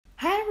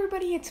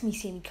everybody, it's me,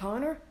 Sammy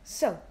Connor.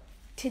 So,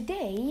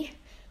 today,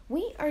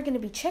 we are going to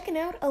be checking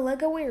out a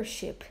Lego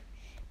airship.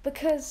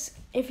 Because,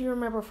 if you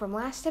remember from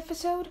last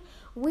episode,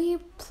 we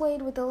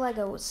played with the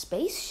Lego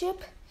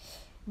spaceship.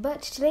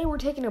 But today we're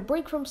taking a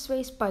break from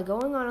space by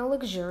going on a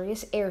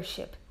luxurious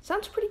airship.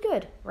 Sounds pretty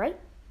good, right?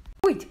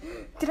 Wait,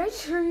 did I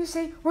just hear you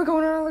say we're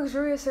going on a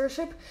luxurious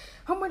airship?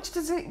 How much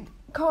does it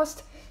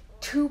cost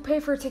to pay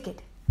for a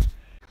ticket?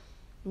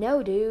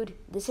 No, dude.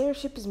 This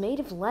airship is made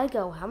of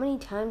Lego. How many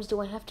times do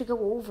I have to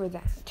go over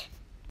that?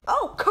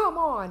 Oh, come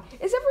on!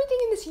 Is everything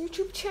in this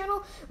YouTube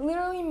channel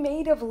literally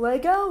made of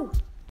Lego?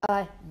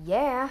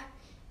 Yeah.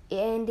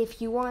 And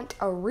if you want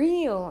a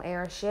real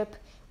airship,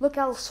 look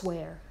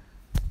elsewhere.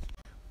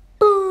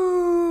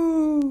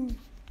 Boom!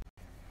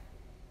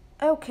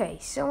 Okay,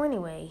 so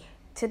anyway,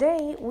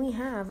 today we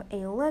have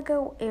a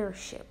Lego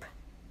airship.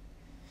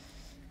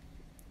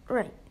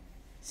 Right.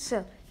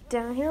 So,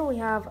 down here we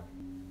have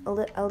a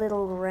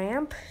little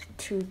ramp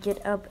to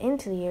get up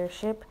into the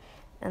airship,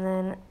 and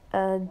then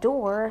a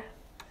door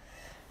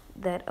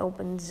that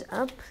opens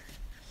up,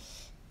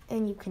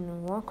 and you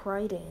can walk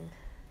right in.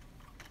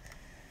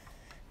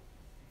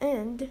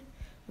 And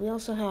we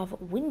also have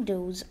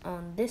windows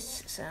on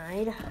this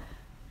side,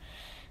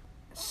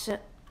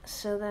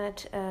 so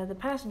that the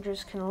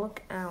passengers can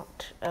look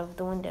out of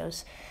the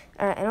windows.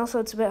 And also,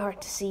 it's a bit hard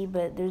to see,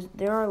 but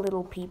there are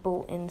little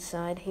people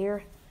inside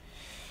here.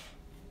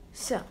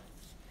 So,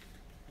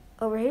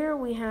 over here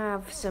we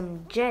have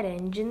some jet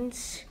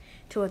engines,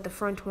 two at the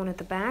front, one at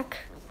the back.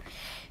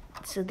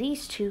 So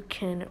these two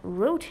can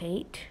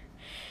rotate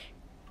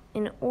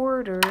in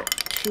order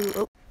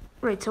to...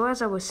 Right, so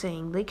as I was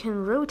saying, they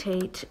can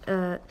rotate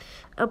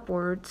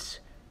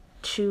upwards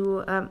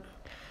to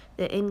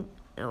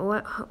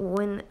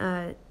when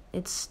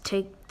it's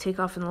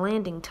takeoff and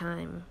landing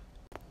time.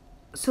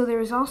 So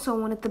there's also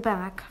one at the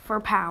back for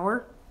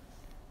power.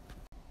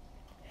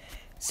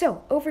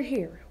 So, over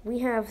here, we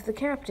have the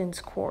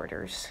captain's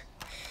quarters.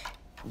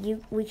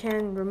 We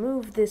can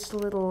remove this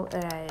little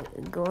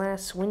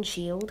glass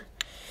windshield,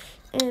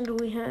 and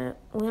we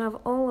have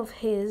all of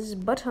his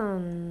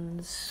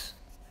buttons.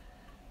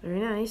 Very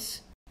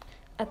nice.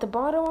 At the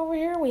bottom over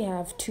here, we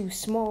have two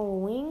small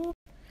wings.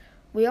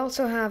 We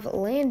also have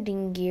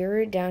landing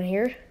gear down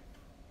here.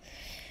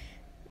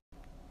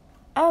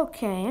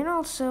 Okay, and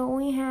also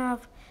we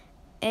have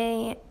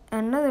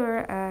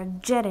another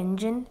jet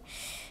engine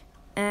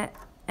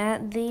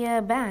at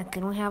the back,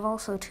 and we have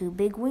also two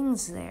big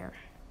wings there.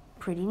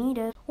 Pretty neat.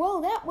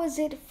 Well, that was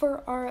it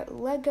for our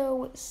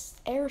Lego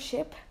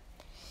airship.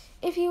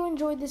 If you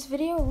enjoyed this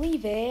video,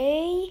 leave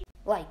a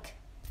like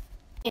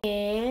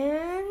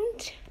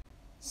and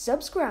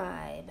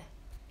subscribe.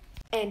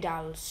 And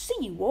I'll see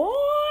you all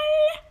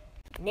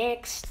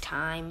next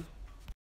time.